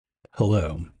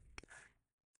Hello.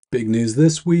 Big news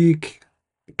this week.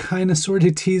 Kind of sort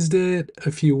of teased it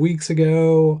a few weeks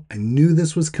ago. I knew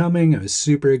this was coming. I was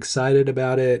super excited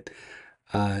about it.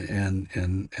 And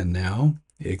now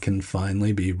it can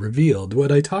finally be revealed.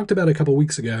 What I talked about a couple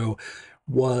weeks ago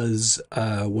was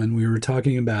when we were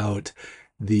talking about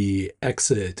the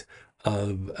exit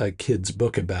of a kid's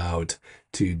book about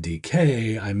to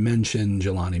DK. I mentioned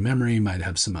Jelani Memory might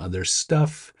have some other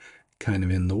stuff kind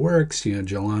of in the works.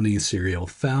 Jelani, serial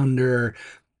founder,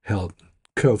 helped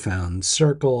co-found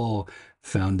Circle,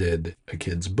 founded a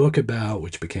kid's book about,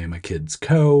 which became a kid's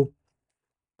co.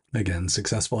 Again,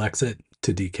 successful exit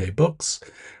to DK Books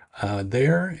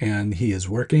there, and he is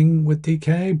working with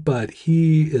DK, but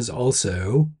he is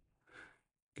also,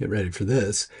 get ready for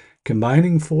this,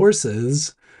 combining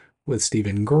forces with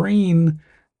Stephen Green.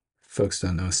 Folks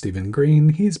don't know Stephen Green.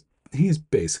 He's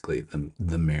basically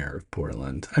the mayor of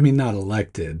Portland. I mean, not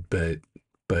elected, but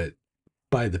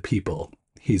by the people.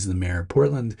 He's the mayor of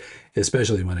Portland,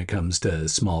 especially when it comes to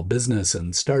small business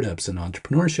and startups and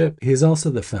entrepreneurship. He's also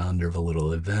the founder of a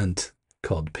little event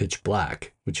called Pitch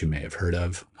Black, which you may have heard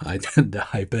of. I tend to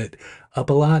hype it up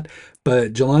a lot.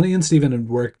 But Jelani and Stephen had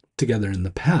worked together in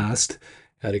the past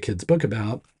at a kid's book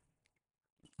about,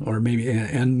 or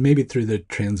maybe through the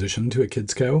transition to a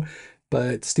kids co.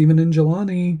 But Stephen and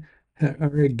Jelani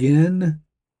are again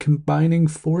combining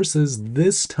forces,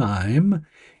 this time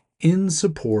in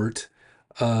support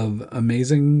of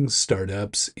amazing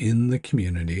startups in the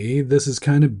community. This is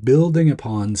kind of building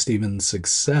upon Stephen's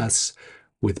success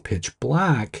with Pitch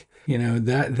Black.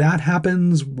 That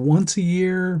happens once a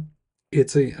year.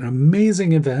 It's an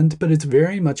amazing event, but it's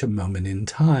very much a moment in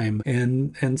time.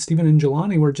 And Stephen and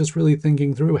Jelani were just really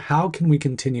thinking through, how can we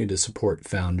continue to support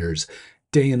founders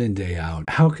day in and day out?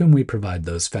 How can we provide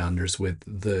those founders with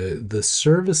the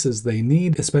services they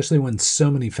need, especially when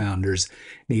so many founders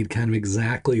need kind of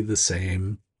exactly the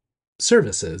same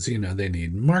services? They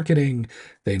need marketing,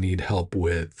 they need help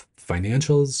with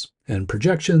financials and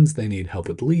projections, they need help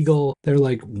with legal. They're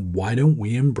like, why don't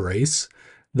we embrace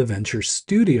the venture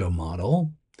studio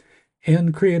model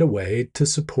and create a way to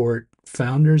support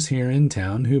founders here in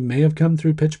town who may have come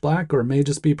through Pitch Black or may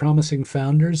just be promising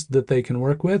founders that they can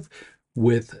work with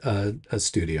a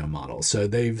studio model. So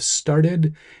they've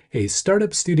started a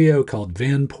startup studio called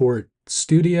Vanport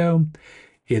Studio.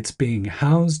 It's being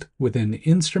housed within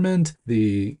Instrument,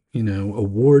 the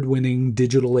award-winning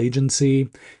digital agency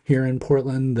here in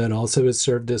Portland that also has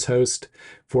served as host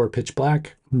for Pitch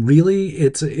Black. Really,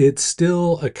 it's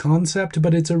still a concept,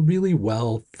 but it's a really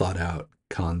well thought out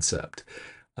concept.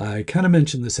 I kind of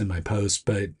mentioned this in my post,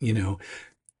 but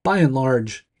by and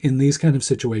large, in these kind of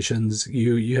situations,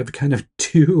 you have kind of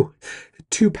two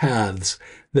paths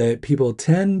that people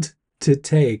tend to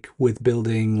take with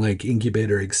building like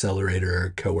incubator,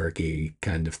 accelerator, co-worky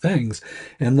kind of things.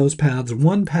 And those paths,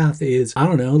 one path is, I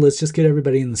don't know, let's just get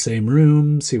everybody in the same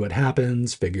room, see what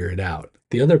happens, figure it out.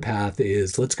 The other path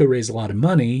is, let's go raise a lot of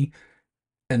money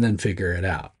and then figure it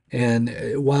out. And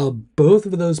while both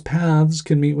of those paths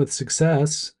can meet with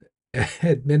success,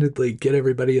 admittedly, get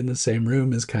everybody in the same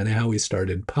room is kind of how we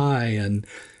started Pi, and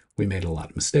we made a lot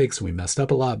of mistakes and we messed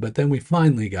up a lot, but then we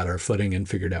finally got our footing and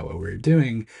figured out what we were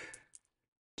doing.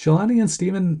 Jelani and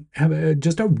Stephen have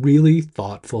just a really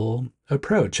thoughtful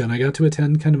approach, and I got to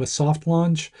attend kind of a soft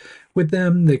launch with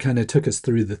them. They kind of took us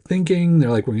through the thinking. They're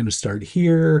like, we're going to start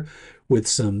here with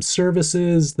some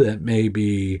services that may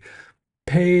be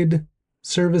paid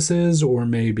services or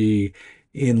maybe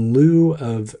in lieu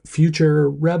of future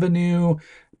revenue,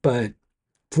 but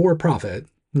for profit,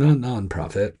 not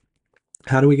nonprofit.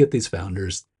 How do we get these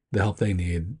founders the help they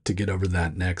need to get over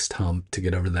that next hump, to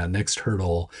get over that next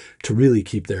hurdle, to really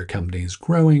keep their companies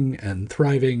growing and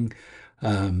thriving?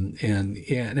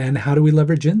 And how do we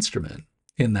leverage Instrument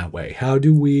in that way? How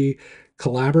do we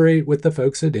collaborate with the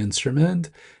folks at Instrument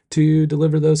to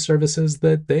deliver those services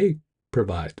that they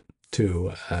provide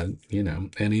to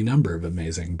any number of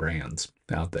amazing brands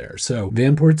out there? So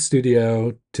Vanport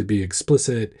Studio, to be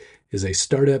explicit, is a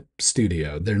startup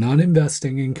studio. They're not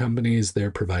investing in companies,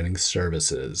 they're providing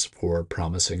services for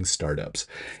promising startups.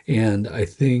 And I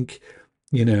think,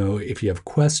 if you have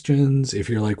questions, if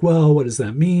you're like, well, what does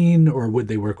that mean? Or would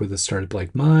they work with a startup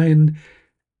like mine?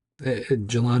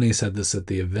 Jelani said this at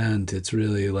the event. It's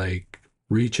really like,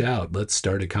 reach out, let's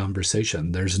start a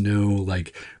conversation. There's no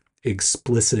like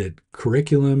explicit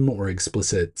curriculum or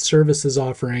explicit services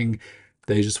offering.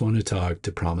 They just want to talk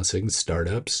to promising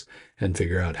startups and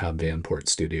figure out how Vanport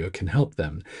Studio can help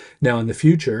them. Now, in the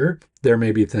future, there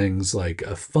may be things like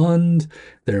a fund,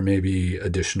 there may be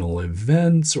additional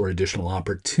events or additional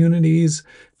opportunities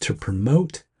to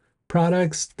promote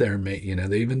products. They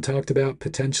even talked about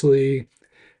potentially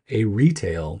a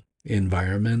retail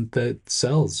environment that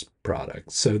sells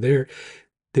products. So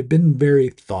they've been very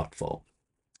thoughtful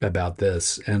about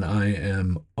this, and I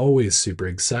am always super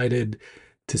excited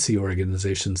to see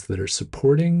organizations that are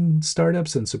supporting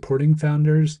startups and supporting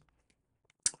founders.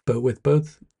 But with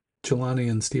both Jelani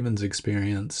and Steven's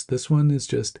experience, this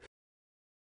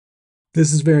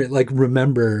is very like,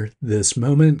 remember this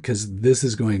moment, because this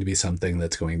is going to be something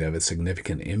that's going to have a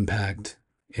significant impact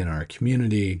in our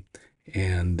community.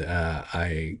 And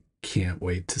I can't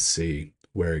wait to see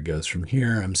where it goes from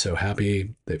here. I'm so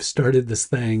happy they've started this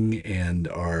thing and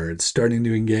are starting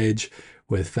to engage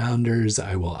with founders.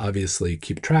 I will obviously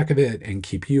keep track of it and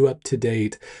keep you up to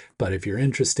date. But if you're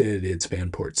interested, it's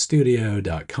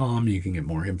vanportstudio.com. You can get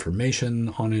more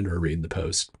information on it or read the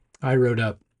post I wrote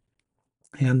up.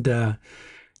 And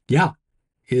yeah,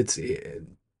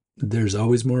 there's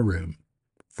always more room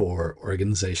for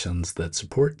organizations that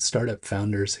support startup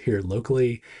founders here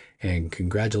locally. And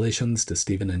congratulations to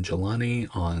Stephen and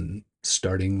Jelani on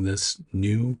starting this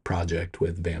new project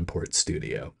with Vanport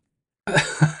Studio.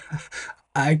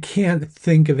 I can't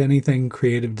think of anything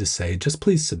creative to say. Just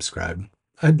please subscribe.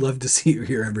 I'd love to see you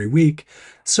here every week.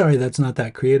 Sorry, that's not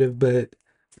that creative, but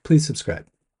please subscribe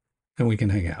and we can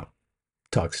hang out,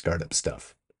 talk startup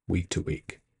stuff week to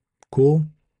week. Cool?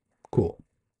 Cool.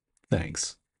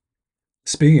 Thanks.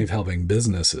 Speaking of helping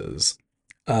businesses,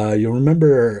 you'll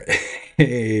remember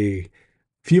a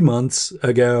few months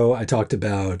ago, I talked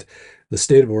about the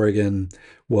state of Oregon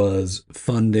was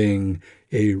funding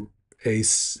a,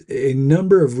 a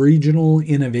number of regional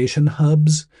innovation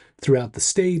hubs throughout the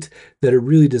state that are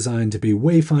really designed to be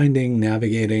wayfinding,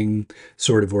 navigating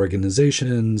sort of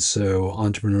organizations. So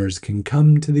entrepreneurs can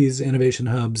come to these innovation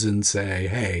hubs and say,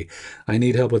 hey, I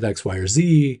need help with X, Y, or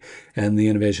Z. And the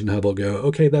innovation hub will go,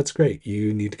 okay, that's great.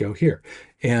 You need to go here.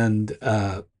 And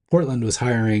Portland was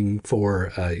hiring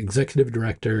for executive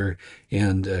director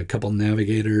and a couple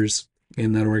navigators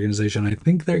in that organization. I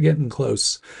think they're getting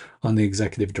close on the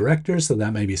executive director, so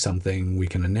that may be something we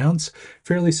can announce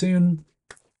fairly soon.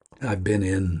 I've been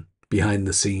in behind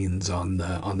the scenes on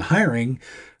the hiring,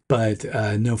 but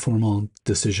no formal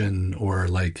decision or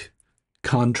like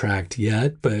contract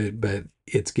yet, but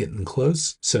it's getting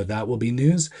close. So that will be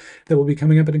news that will be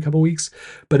coming up in a couple weeks.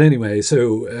 But anyway,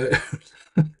 so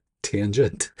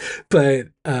tangent, but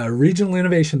Regional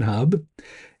Innovation Hub.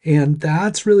 And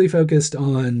that's really focused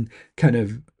on kind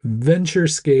of venture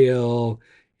scale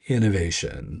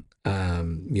innovation.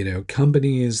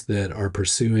 Companies that are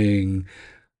pursuing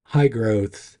high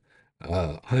growth,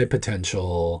 high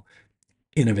potential,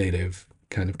 innovative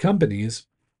kind of companies.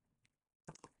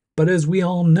 But as we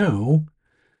all know,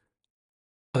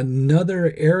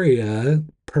 another area,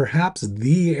 perhaps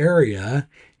the area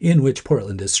in which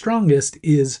Portland is strongest,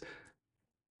 is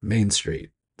Main Street,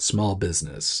 small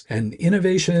business. And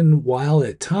innovation, while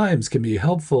at times can be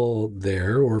helpful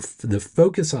there, or the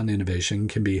focus on innovation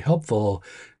can be helpful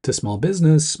to small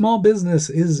business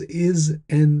is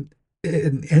an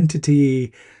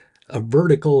entity, a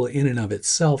vertical in and of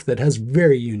itself that has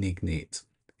very unique needs.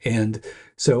 And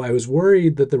so I was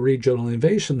worried that the Regional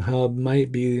Innovation Hub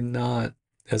might be not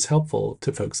as helpful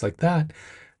to folks like that.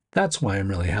 That's why I'm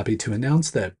really happy to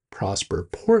announce that Prosper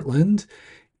Portland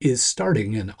is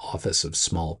starting an Office of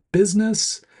Small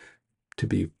Business to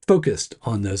be focused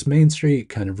on those Main Street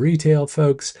kind of retail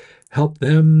folks, help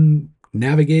them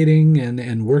navigating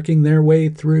and working their way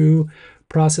through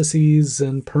processes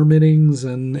and permittings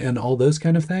and all those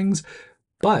kind of things.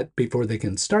 But before they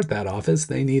can start that office,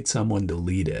 they need someone to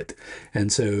lead it.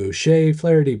 And so Shay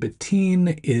Flaherty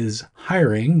Bettine is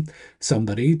hiring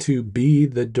somebody to be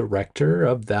the director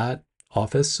of that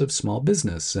Office of Small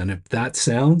Business. And if that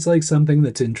sounds like something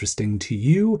that's interesting to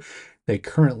you, they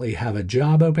currently have a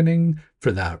job opening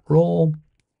for that role.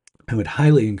 I would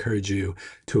highly encourage you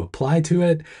to apply to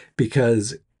it,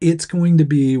 because it's going to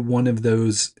be one of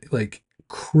those like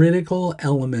critical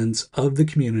elements of the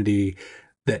community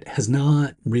that has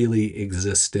not really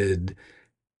existed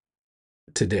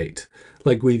to date.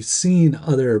 Like, we've seen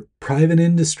other private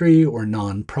industry or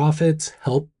nonprofits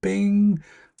helping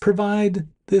provide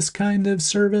this kind of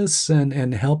service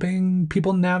and helping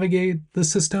people navigate the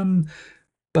system,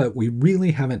 but we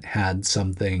really haven't had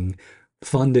something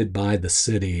funded by the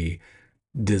city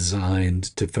designed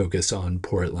to focus on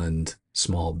Portland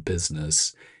small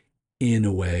business in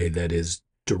a way that is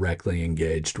directly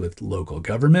engaged with local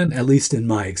government. At least in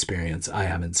my experience, I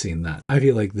haven't seen that. I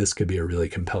feel like this could be a really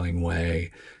compelling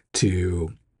way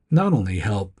to not only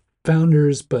help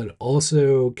founders, but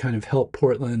also kind of help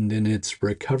Portland in its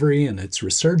recovery and its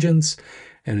resurgence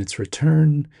and its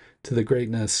return to the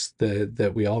greatness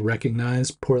that we all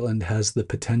recognize Portland has the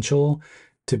potential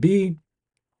to be.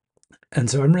 And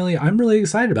so I'm really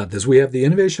excited about this. We have the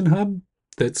Innovation Hub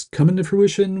that's coming to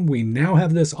fruition. We now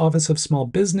have this Office of Small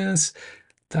Business.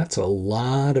 That's a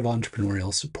lot of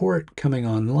entrepreneurial support coming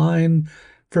online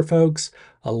for folks,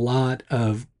 a lot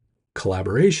of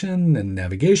collaboration and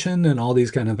navigation and all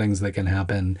these kind of things that can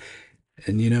happen.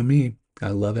 And you know me, I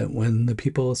love it when the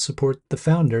people support the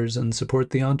founders and support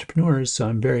the entrepreneurs. So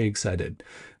I'm very excited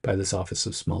by this Office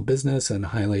of Small Business and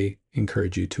highly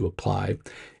encourage you to apply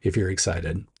if you're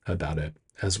excited about it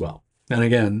as well. And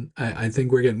again, I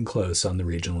think we're getting close on the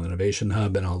Regional Innovation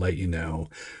Hub, and I'll let you know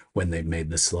when they've made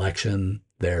the selection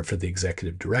there for the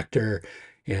executive director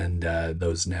and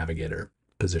those navigator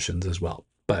positions as well.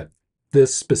 But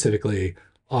this specifically,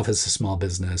 Office of Small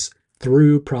Business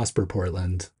through Prosper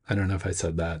Portland. I don't know if I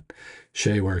said that.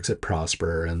 Shay works at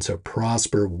Prosper, and so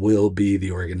Prosper will be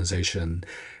the organization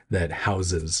that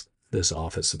houses this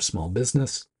Office of Small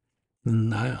Business.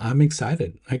 And I'm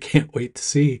excited. I can't wait to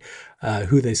see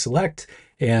who they select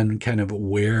and kind of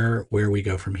where we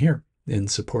go from here in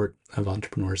support of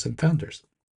entrepreneurs and founders.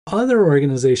 Other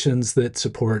organizations that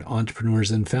support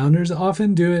entrepreneurs and founders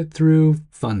often do it through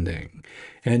funding.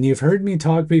 And you've heard me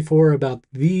talk before about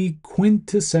the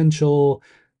quintessential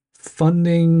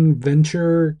funding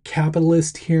venture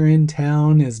capitalist here in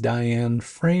town is Diane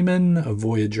Fraiman of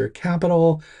Voyager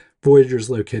Capital. Voyager's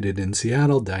located in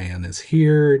Seattle. Diane is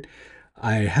here.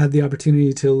 I had the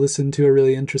opportunity to listen to a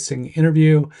really interesting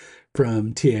interview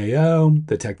from TAO,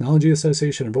 the Technology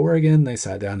Association of Oregon. They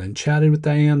sat down and chatted with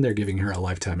Diane. They're giving her a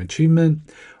Lifetime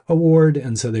Achievement Award.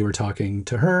 And so they were talking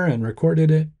to her and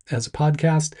recorded it as a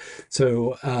podcast.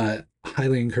 So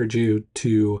highly encourage you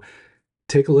to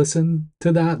take a listen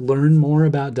to that, learn more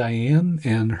about Diane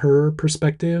and her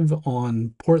perspective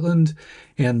on Portland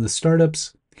and the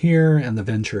startups here and the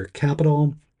venture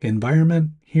capital environment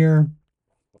here.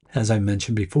 As I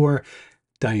mentioned before,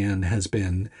 Diane has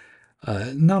been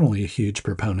not only a huge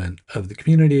proponent of the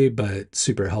community, but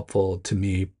super helpful to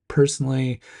me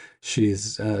personally.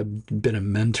 She's been a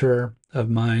mentor of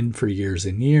mine for years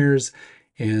and years.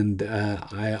 And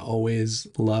I always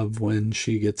love when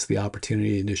she gets the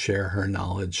opportunity to share her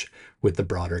knowledge with the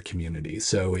broader community.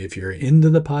 So if you're into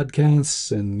the podcasts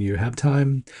and you have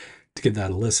time to give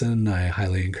that a listen, I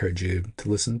highly encourage you to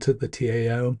listen to the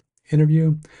TAO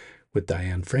interview with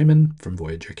Diane Fraiman from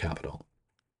Voyager Capital.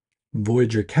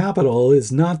 Voyager Capital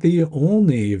is not the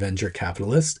only venture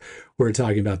capitalist we're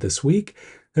talking about this week.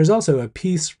 There's also a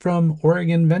piece from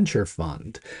Oregon Venture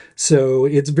Fund. So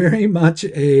it's very much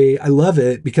I love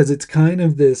it because it's kind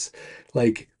of this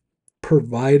like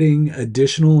providing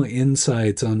additional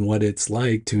insights on what it's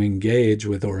like to engage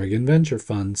with Oregon Venture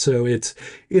Fund. So it's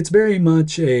very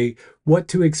much what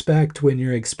to expect when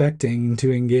you're expecting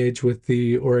to engage with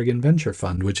the Oregon Venture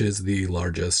Fund, which is the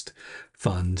largest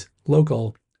fund,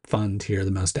 local fund here,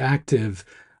 the most active,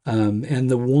 and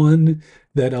the one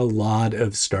that a lot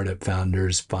of startup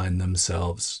founders find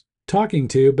themselves talking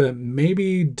to, but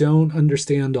maybe don't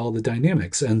understand all the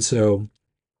dynamics. And so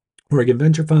Oregon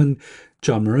Venture Fund,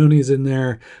 John Maroney's in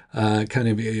there, kind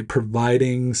of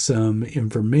providing some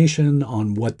information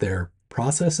on what their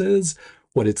process is,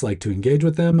 what it's like to engage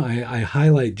with them. I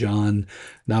highlight John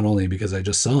not only because I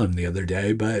just saw him the other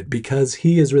day, but because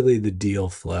he is really the deal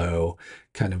flow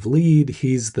kind of lead.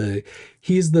 He's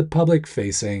the public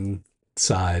facing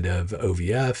side of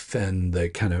OVF and the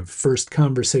kind of first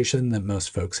conversation that most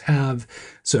folks have.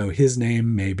 So his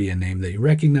name may be a name that you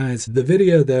recognize. The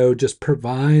video, though, just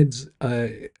provides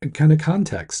a kind of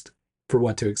context for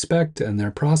what to expect and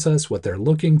their process, what they're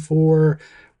looking for,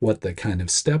 what the kind of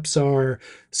steps are.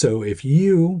 So if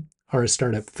you are a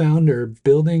startup founder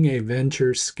building a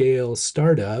venture scale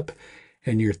startup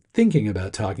and you're thinking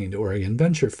about talking to Oregon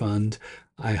Venture Fund,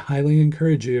 I highly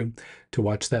encourage you to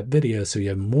watch that video so you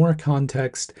have more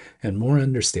context and more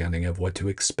understanding of what to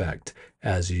expect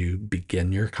as you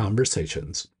begin your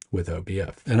conversations with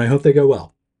OBF. And I hope they go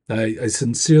well. I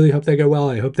sincerely hope they go well.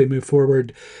 I hope they move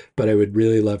forward, but I would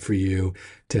really love for you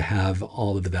to have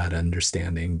all of that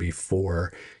understanding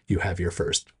before you have your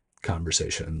first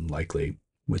conversation, likely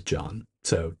with John.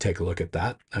 So take a look at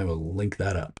that. I will link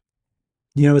that up.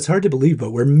 You know, it's hard to believe,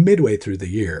 but we're midway through the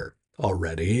year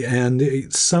already,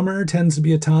 and summer tends to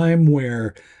be a time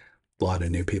where a lot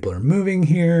of new people are moving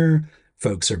here.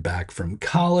 Folks are back from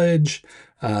college.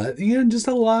 Just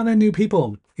a lot of new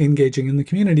people engaging in the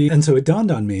community. And so it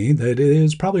dawned on me that it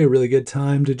is probably a really good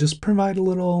time to just provide a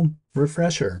little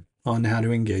refresher on how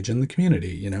to engage in the community.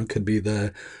 You know, could be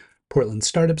the Portland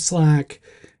Startup Slack,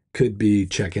 could be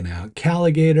checking out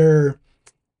Calligator,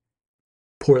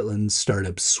 Portland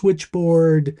Startup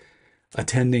Switchboard,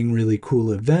 attending really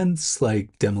cool events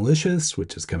like Demolicious,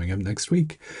 which is coming up next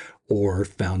week, or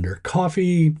Founder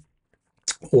Coffee,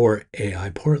 or AI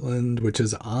Portland, which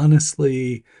is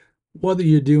honestly, whether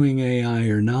you're doing AI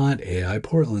or not, AI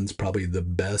Portland's probably the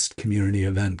best community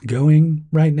event going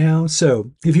right now.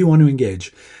 So if you want to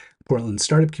engage Portland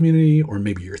startup community, or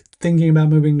maybe you're thinking about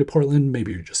moving to Portland,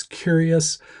 maybe you're just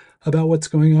curious about what's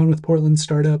going on with Portland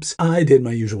startups, I did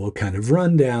my usual kind of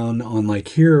rundown on like,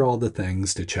 here are all the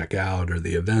things to check out, or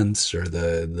the events, or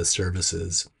the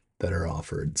services that are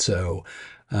offered. So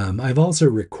I've also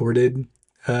recorded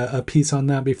a piece on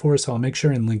that before, so I'll make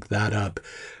sure and link that up.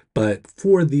 But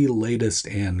for the latest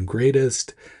and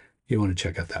greatest, you want to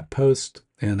check out that post.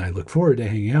 And I look forward to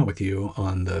hanging out with you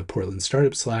on the Portland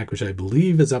Startup Slack, which I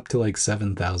believe is up to like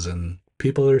 7,000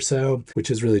 people or so,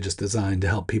 which is really just designed to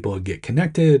help people get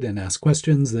connected and ask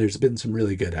questions. There's been some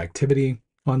really good activity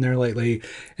on there lately.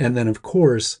 And then, of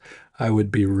course, I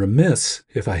would be remiss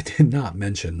if I did not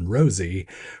mention Rosie.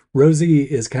 Rosie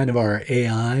is kind of our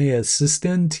AI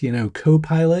assistant,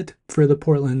 co-pilot for the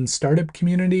Portland startup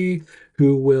community,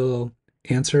 who will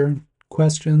answer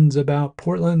questions about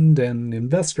Portland and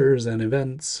investors and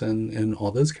events and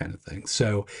all those kind of things.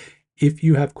 So if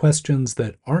you have questions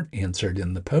that aren't answered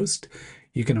in the post,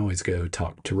 you can always go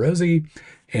talk to Rosie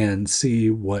and see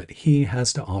what he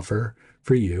has to offer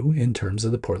for you in terms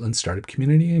of the Portland startup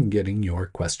community and getting your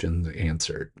questions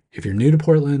answered. If you're new to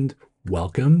Portland,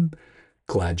 welcome.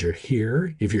 Glad you're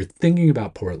here. If you're thinking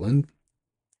about Portland,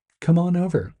 come on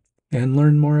over and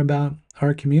learn more about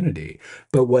our community.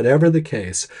 But whatever the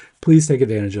case, please take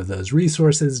advantage of those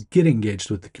resources, get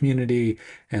engaged with the community,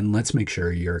 and let's make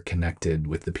sure you're connected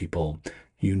with the people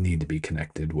you need to be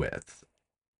connected with.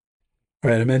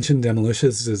 All right, I mentioned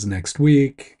Demolicious is next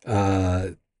week.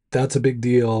 That's a big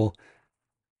deal.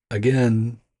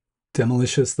 Again,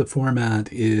 Demolicious, the format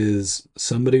is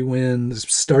somebody wins,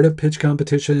 startup pitch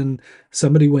competition,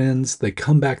 somebody wins, they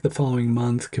come back the following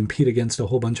month, compete against a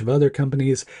whole bunch of other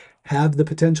companies, have the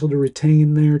potential to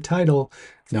retain their title.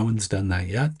 No one's done that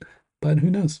yet, but who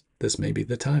knows? This may be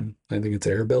the time. I think it's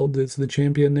Airbuild is the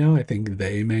champion now. I think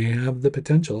they may have the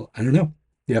potential. I don't know.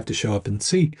 You have to show up and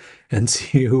see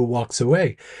who walks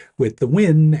away with the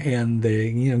win and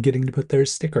the, getting to put their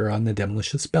sticker on the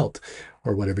Demolicious belt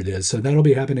or whatever it is. So that'll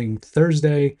be happening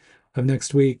Thursday of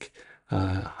next week.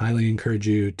 Highly encourage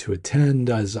you to attend.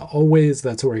 As always,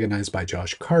 that's organized by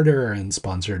Josh Carter and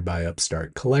sponsored by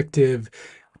UpStart Collective.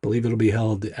 I believe it'll be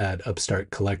held at UpStart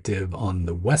Collective on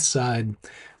the west side,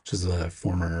 which is a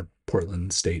former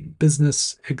Portland State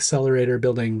Business Accelerator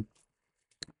building.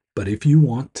 But if you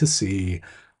want to see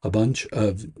a bunch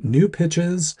of new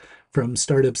pitches from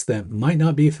startups that might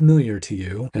not be familiar to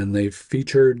you, and they've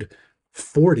featured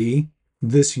 40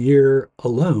 this year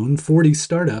alone, 40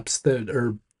 startups that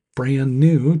are brand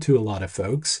new to a lot of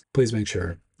folks, please make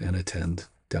sure and attend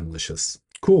Demolicious.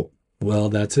 Cool. Well,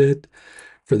 that's it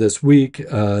for this week.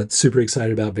 Super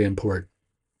excited about Vanport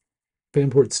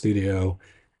Studio.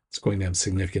 It's going to have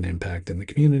significant impact in the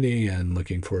community and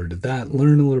looking forward to that.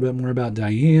 Learn a little bit more about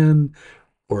Diane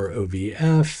or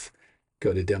OVF.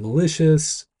 Go to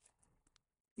Demolicious.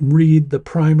 Read the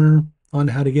primer on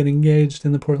how to get engaged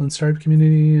in the Portland startup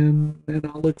community, and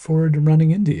I'll look forward to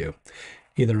running into you,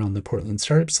 either on the Portland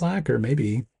Startup Slack or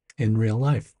maybe in real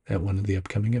life at one of the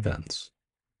upcoming events.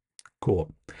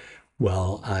 Cool.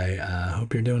 Well, I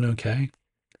hope you're doing okay.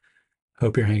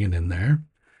 Hope you're hanging in there.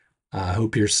 I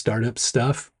hope your startup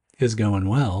stuff is going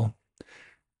well.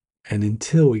 And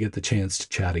until we get the chance to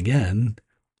chat again,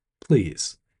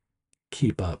 please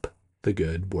keep up the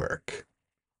good work.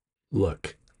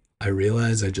 Look, I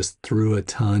realize I just threw a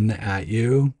ton at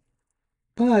you,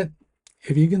 but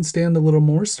if you can stand a little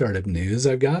more startup news,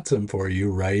 I've got some for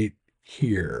you right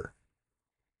here.